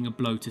from dealing a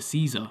blow to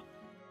Caesar.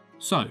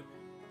 So,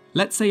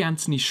 let's say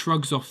Antony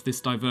shrugs off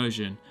this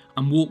diversion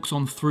and walks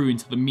on through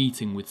into the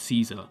meeting with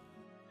Caesar.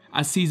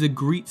 As Caesar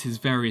greets his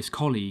various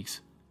colleagues,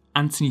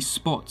 Antony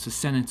spots a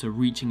senator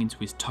reaching into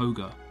his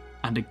toga,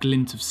 and a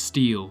glint of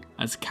steel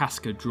as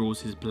Casca draws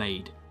his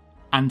blade.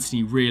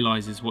 Antony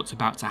realises what's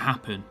about to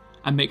happen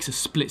and makes a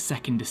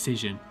split-second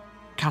decision.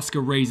 Casca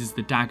raises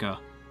the dagger,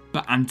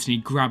 but Antony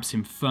grabs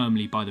him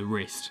firmly by the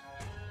wrist.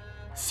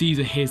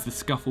 Caesar hears the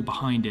scuffle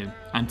behind him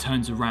and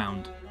turns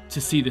around to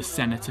see the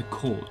senator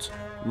caught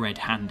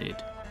red-handed.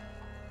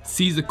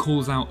 Caesar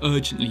calls out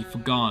urgently for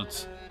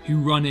guards, who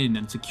run in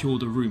and secure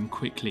the room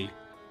quickly.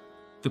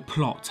 The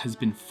plot has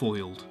been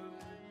foiled.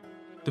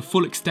 the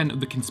full extent of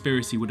the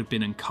conspiracy would have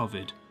been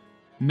uncovered.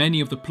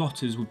 Many of the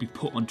plotters would be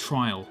put on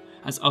trial,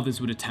 as others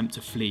would attempt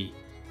to flee.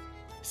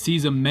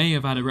 Caesar may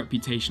have had a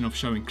reputation of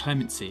showing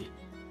clemency,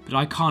 but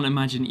I can't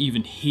imagine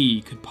even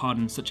he could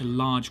pardon such a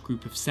large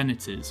group of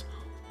senators,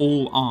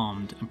 all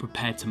armed and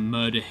prepared to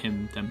murder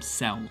him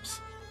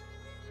themselves.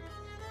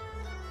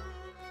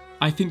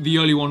 I think the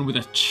only one with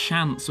a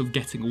chance of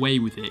getting away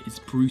with it is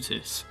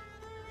Brutus.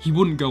 He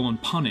wouldn't go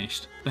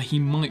unpunished, but he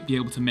might be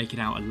able to make it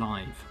out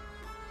alive.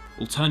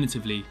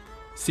 Alternatively,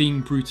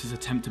 seeing Brutus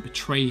attempt to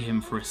betray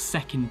him for a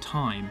second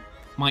time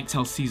might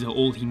tell Caesar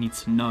all he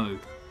needs to know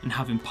and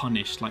have him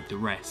punished like the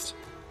rest.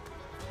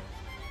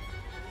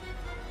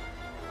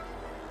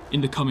 In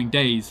the coming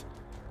days,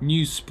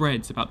 news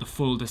spreads about the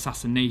foiled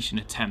assassination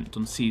attempt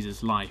on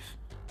Caesar's life.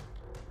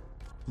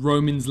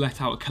 Romans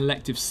let out a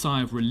collective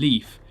sigh of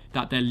relief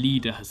that their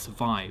leader has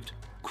survived,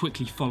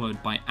 quickly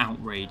followed by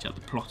outrage at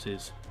the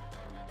plotters.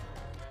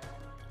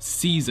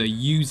 Caesar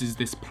uses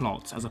this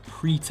plot as a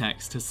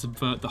pretext to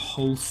subvert the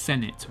whole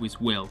Senate to his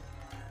will.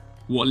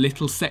 What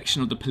little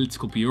section of the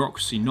political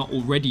bureaucracy not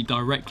already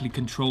directly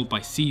controlled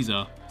by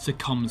Caesar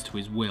succumbs to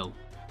his will.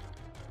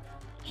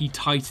 He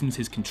tightens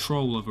his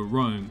control over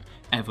Rome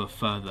ever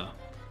further.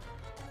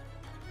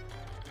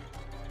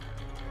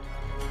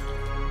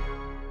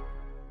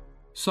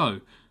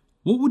 So,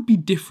 what would be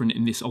different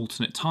in this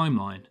alternate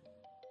timeline?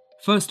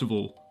 First of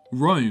all,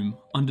 Rome,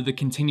 under the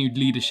continued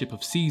leadership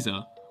of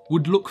Caesar,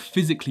 would look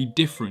physically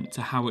different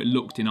to how it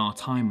looked in our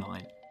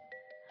timeline.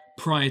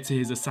 Prior to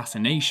his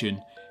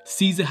assassination,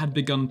 Caesar had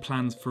begun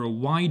plans for a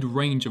wide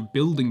range of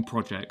building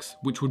projects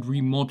which would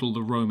remodel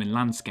the Roman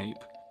landscape.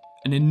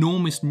 An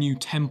enormous new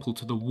temple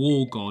to the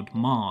war god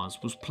Mars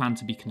was planned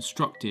to be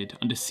constructed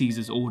under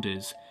Caesar's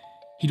orders.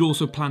 He'd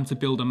also planned to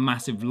build a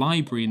massive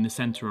library in the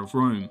centre of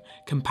Rome,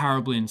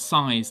 comparable in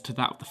size to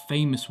that of the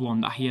famous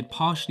one that he had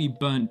partially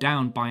burnt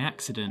down by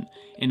accident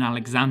in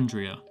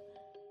Alexandria.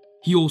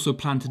 He also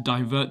planned to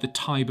divert the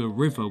Tiber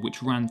River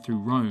which ran through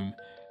Rome,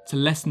 to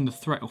lessen the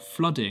threat of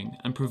flooding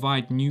and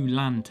provide new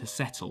land to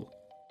settle.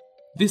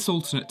 This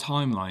alternate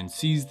timeline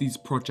sees these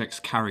projects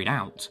carried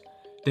out.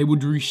 They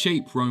would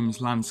reshape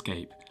Rome's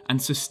landscape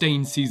and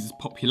sustain Caesar's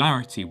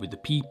popularity with the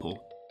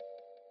people.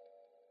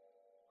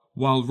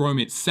 While Rome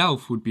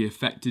itself would be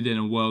affected in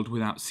a world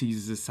without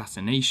Caesar's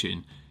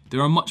assassination,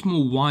 there are much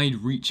more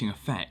wide-reaching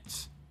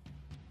effects.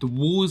 The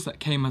wars that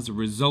came as a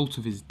result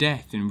of his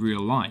death in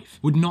real life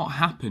would not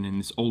happen in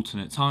this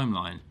alternate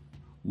timeline.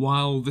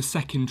 While the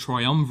Second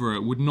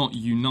Triumvirate would not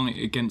unite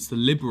against the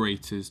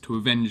liberators to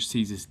avenge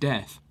Caesar's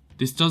death,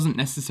 this doesn't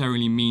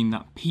necessarily mean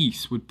that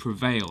peace would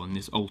prevail in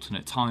this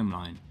alternate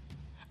timeline.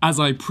 As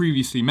I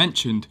previously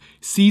mentioned,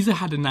 Caesar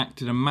had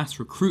enacted a mass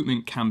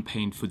recruitment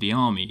campaign for the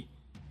army.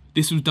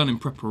 This was done in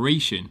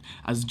preparation,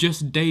 as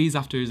just days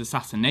after his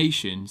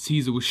assassination,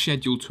 Caesar was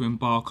scheduled to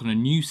embark on a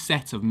new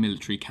set of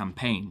military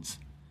campaigns.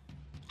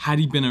 Had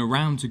he been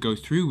around to go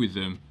through with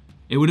them,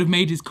 it would have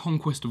made his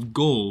conquest of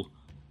Gaul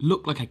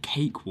look like a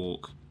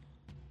cakewalk.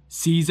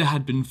 Caesar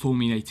had been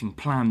formulating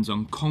plans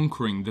on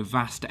conquering the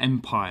vast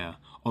empire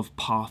of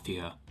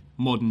Parthia,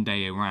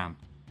 modern-day Iran,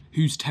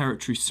 whose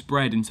territory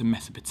spread into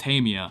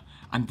Mesopotamia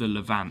and the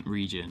Levant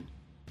region.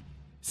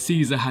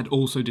 Caesar had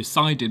also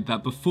decided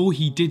that before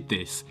he did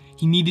this,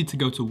 he needed to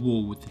go to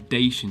war with the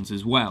Dacians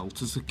as well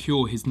to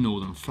secure his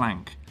northern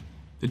flank.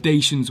 The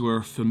Dacians were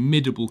a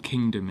formidable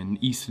kingdom in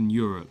Eastern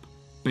Europe,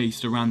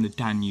 based around the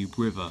Danube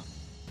River.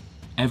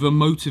 Ever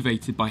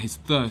motivated by his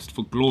thirst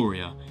for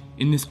Gloria,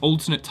 in this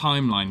alternate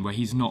timeline where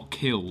he's not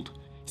killed,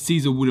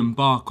 Caesar would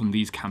embark on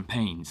these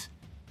campaigns.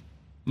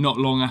 Not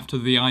long after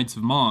the Ides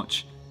of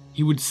March,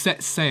 he would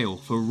set sail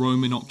for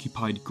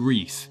Roman-occupied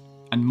Greece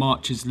and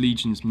march his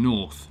legions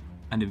north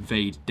and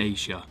invade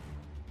Dacia.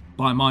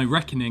 By my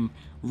reckoning,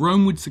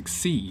 Rome would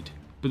succeed,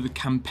 but the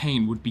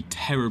campaign would be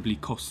terribly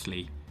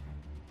costly.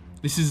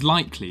 This is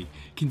likely,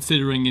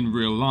 considering in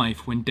real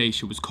life when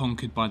Dacia was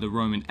conquered by the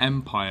Roman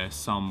Empire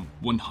some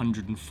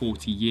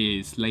 140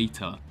 years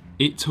later,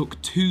 it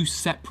took 2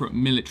 separate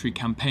military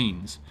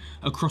campaigns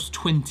across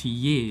 20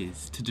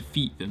 years to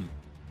defeat them.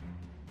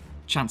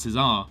 Chances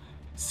are,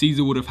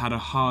 Caesar would have had a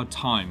hard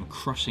time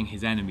crushing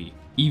his enemy,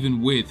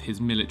 even with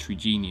his military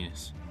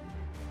genius.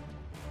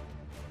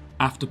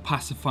 After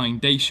pacifying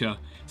Dacia,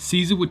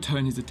 Caesar would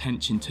turn his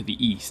attention to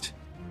the east.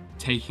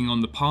 Taking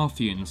on the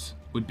Parthians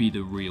would be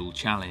the real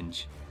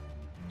challenge.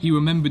 He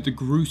remembered the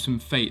gruesome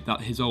fate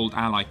that his old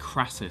ally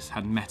Crassus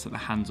had met at the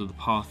hands of the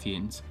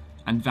Parthians,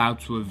 and vowed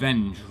to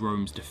avenge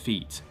Rome's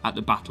defeat at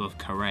the Battle of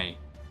Carrhae.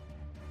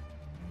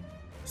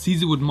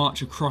 Caesar would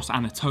march across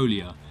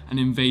Anatolia and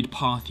invade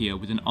Parthia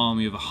with an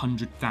army of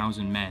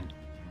 100,000 men.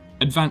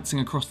 Advancing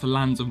across the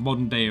lands of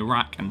modern-day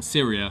Iraq and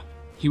Syria,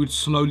 he would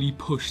slowly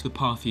push the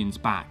Parthians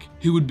back,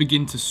 who would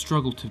begin to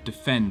struggle to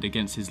defend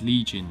against his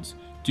legions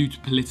due to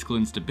political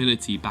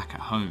instability back at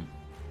home.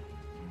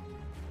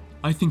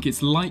 I think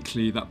it's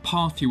likely that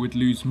Parthia would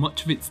lose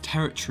much of its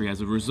territory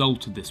as a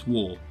result of this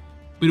war,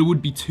 but it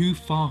would be too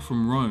far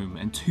from Rome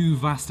and too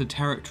vast a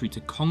territory to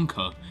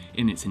conquer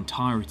in its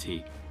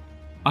entirety.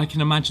 I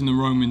can imagine the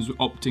Romans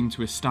opting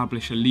to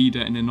establish a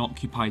leader in an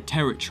occupied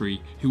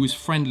territory who was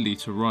friendly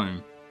to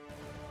Rome.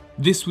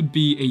 This would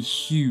be a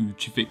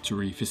huge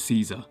victory for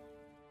Caesar.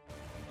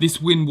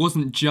 This win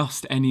wasn't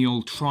just any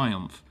old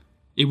triumph,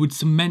 it would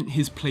cement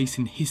his place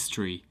in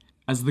history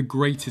as the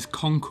greatest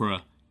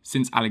conqueror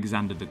since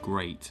Alexander the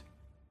Great.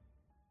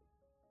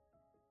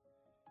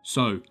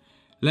 So,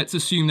 let's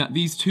assume that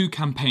these two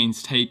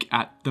campaigns take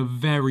at the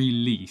very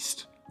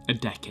least a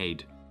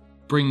decade,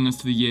 bringing us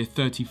to the year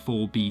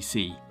 34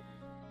 BC.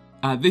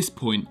 At this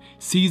point,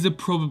 Caesar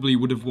probably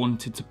would have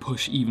wanted to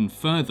push even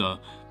further.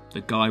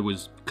 The guy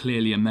was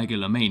clearly a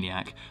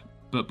megalomaniac,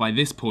 but by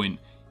this point,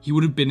 he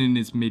would have been in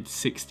his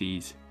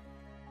mid-60s.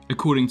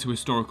 According to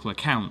historical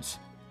accounts,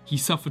 he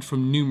suffered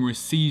from numerous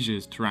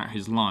seizures throughout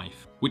his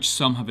life, which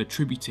some have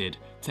attributed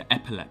to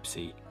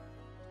epilepsy.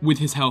 With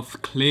his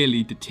health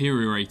clearly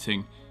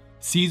deteriorating,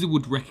 Caesar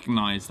would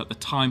recognise that the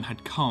time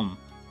had come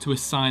to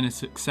assign a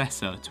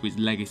successor to his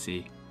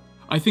legacy.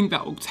 I think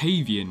that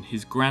Octavian,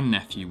 his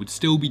grandnephew, would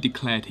still be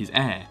declared his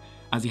heir,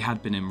 as he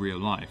had been in real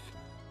life.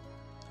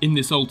 In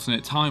this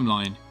alternate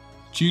timeline,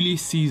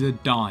 Julius Caesar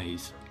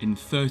dies in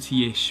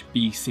 30-ish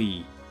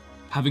BC,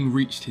 having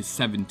reached his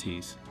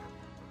 70s.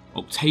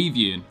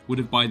 Octavian would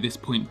have by this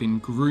point been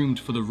groomed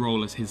for the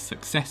role as his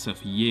successor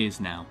for years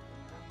now.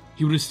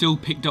 He would have still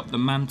picked up the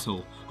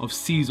mantle of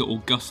Caesar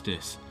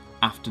Augustus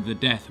after the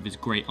death of his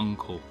great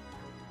uncle.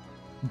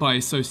 By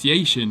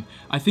association,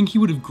 I think he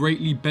would have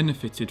greatly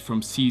benefited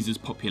from Caesar's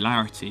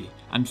popularity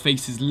and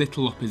faces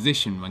little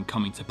opposition when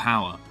coming to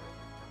power.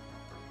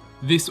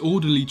 This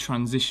orderly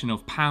transition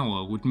of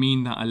power would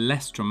mean that a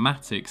less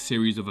dramatic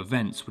series of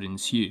events would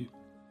ensue.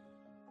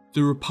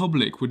 The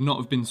Republic would not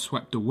have been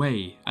swept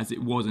away as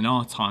it was in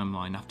our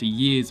timeline after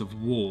years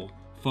of war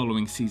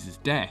following Caesar's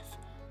death.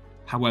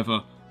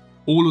 However,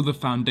 all of the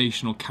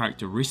foundational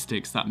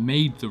characteristics that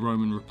made the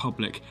Roman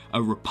Republic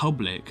a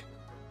republic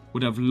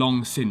would have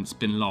long since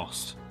been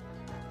lost.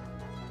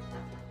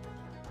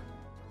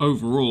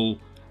 Overall,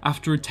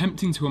 after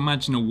attempting to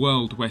imagine a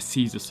world where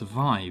Caesar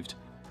survived,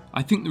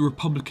 I think the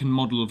Republican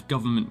model of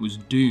government was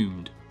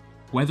doomed,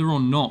 whether or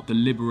not the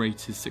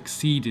liberators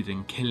succeeded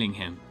in killing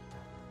him.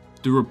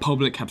 The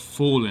Republic had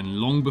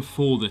fallen long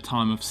before the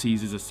time of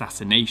Caesar's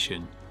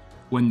assassination,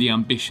 when the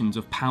ambitions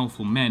of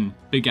powerful men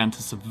began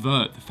to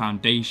subvert the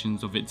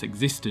foundations of its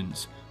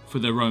existence for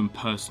their own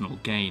personal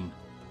gain.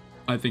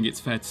 I think it's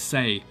fair to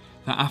say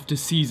that after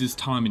Caesar's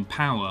time in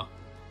power,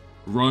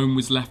 Rome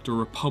was left a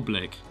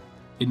republic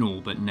in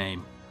all but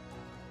name.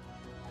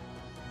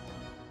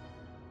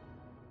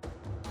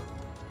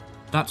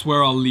 That's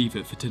where I'll leave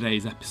it for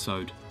today's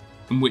episode,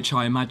 in which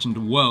I imagined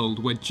a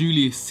world where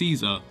Julius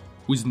Caesar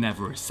was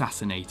never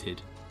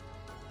assassinated.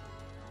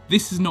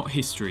 This Is Not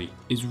History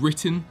is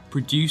written,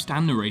 produced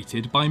and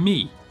narrated by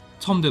me,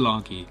 Tom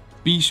DeLargy.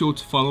 Be sure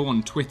to follow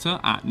on Twitter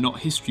at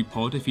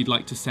NotHistoryPod if you'd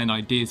like to send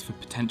ideas for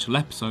potential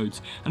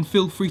episodes, and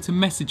feel free to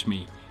message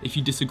me if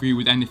you disagree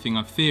with anything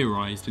I've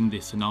theorised in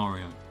this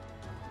scenario.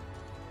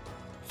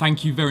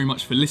 Thank you very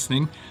much for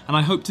listening, and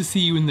I hope to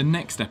see you in the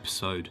next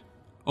episode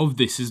of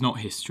This Is Not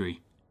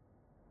History.